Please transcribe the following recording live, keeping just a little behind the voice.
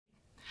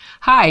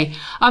Hi,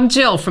 I'm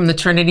Jill from the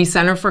Trinity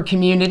Center for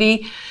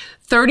Community.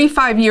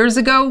 35 years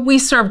ago, we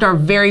served our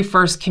very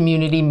first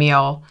community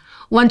meal.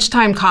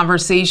 Lunchtime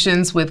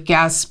conversations with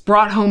guests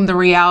brought home the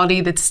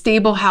reality that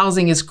stable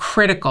housing is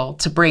critical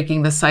to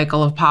breaking the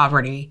cycle of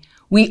poverty.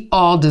 We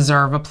all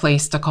deserve a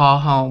place to call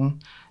home.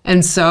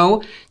 And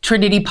so,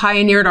 Trinity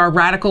pioneered our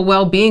Radical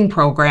Well-Being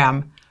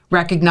program,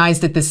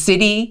 recognized at the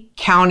city,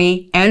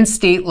 county, and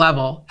state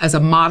level as a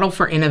model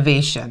for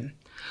innovation.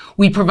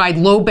 We provide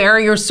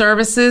low-barrier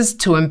services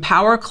to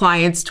empower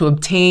clients to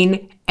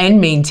obtain and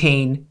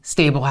maintain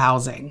stable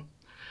housing.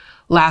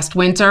 Last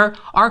winter,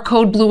 our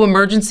Code Blue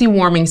Emergency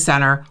Warming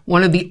Center,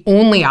 one of the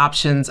only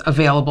options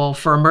available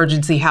for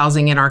emergency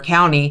housing in our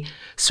county,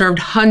 served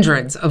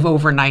hundreds of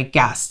overnight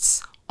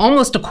guests,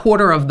 almost a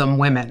quarter of them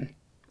women.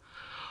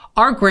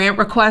 Our grant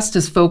request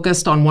is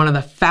focused on one of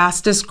the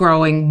fastest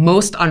growing,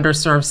 most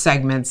underserved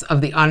segments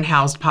of the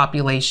unhoused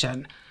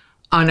population,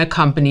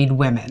 unaccompanied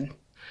women.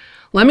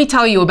 Let me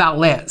tell you about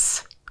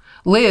Liz.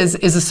 Liz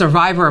is a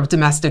survivor of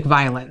domestic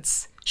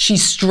violence. She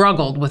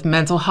struggled with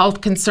mental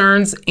health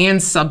concerns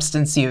and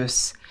substance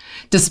use.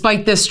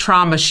 Despite this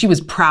trauma, she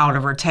was proud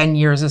of her 10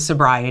 years of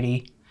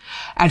sobriety.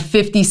 At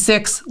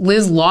 56,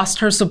 Liz lost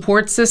her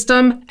support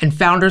system and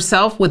found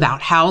herself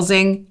without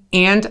housing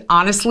and,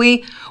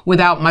 honestly,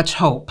 without much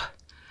hope.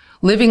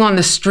 Living on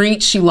the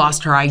street, she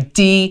lost her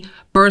ID,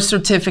 birth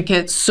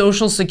certificate,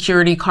 social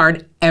security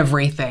card,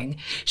 everything.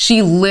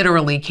 She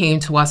literally came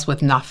to us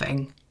with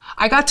nothing.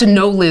 I got to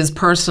know Liz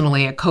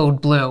personally at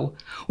Code Blue,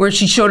 where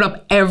she showed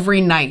up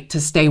every night to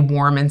stay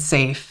warm and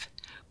safe.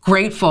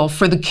 Grateful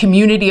for the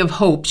community of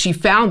hope she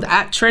found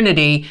at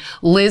Trinity,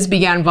 Liz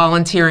began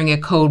volunteering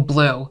at Code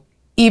Blue,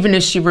 even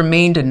as she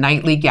remained a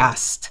nightly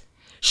guest.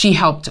 She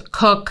helped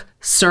cook,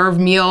 serve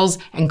meals,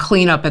 and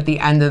clean up at the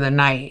end of the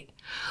night.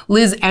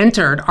 Liz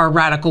entered our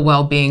Radical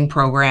Well-Being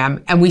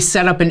program, and we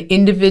set up an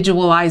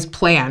individualized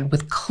plan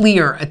with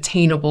clear,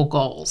 attainable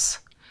goals.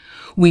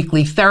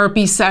 Weekly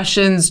therapy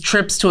sessions,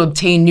 trips to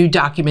obtain new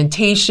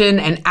documentation,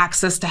 and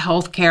access to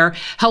health care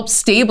helped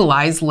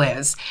stabilize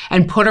Liz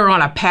and put her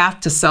on a path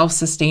to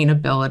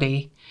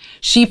self-sustainability.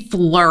 She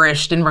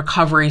flourished in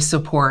recovery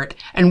support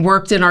and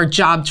worked in our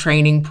job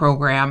training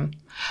program.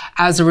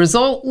 As a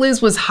result,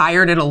 Liz was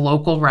hired at a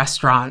local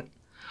restaurant.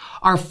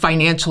 Our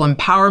financial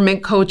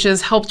empowerment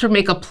coaches helped her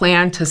make a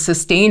plan to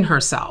sustain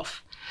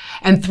herself.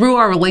 And through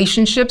our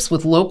relationships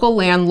with local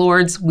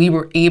landlords, we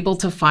were able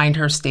to find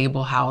her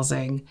stable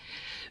housing.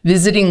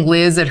 Visiting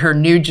Liz at her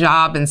new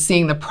job and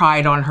seeing the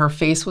pride on her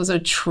face was a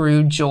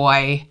true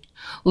joy.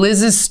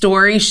 Liz's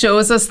story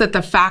shows us that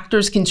the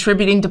factors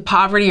contributing to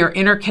poverty are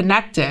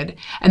interconnected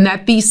and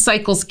that these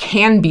cycles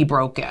can be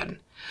broken.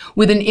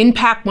 With an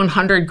Impact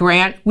 100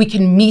 grant, we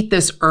can meet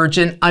this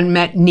urgent,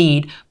 unmet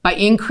need by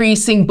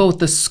increasing both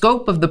the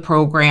scope of the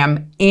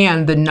program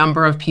and the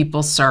number of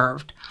people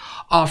served,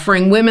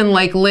 offering women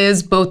like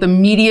Liz both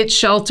immediate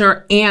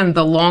shelter and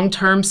the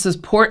long-term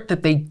support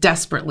that they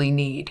desperately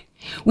need.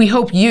 We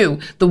hope you,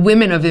 the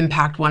women of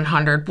Impact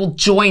 100, will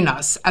join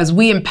us as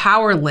we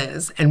empower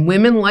Liz and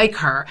women like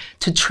her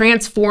to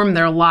transform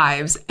their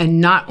lives and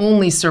not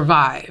only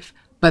survive,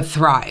 but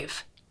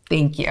thrive.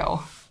 Thank you.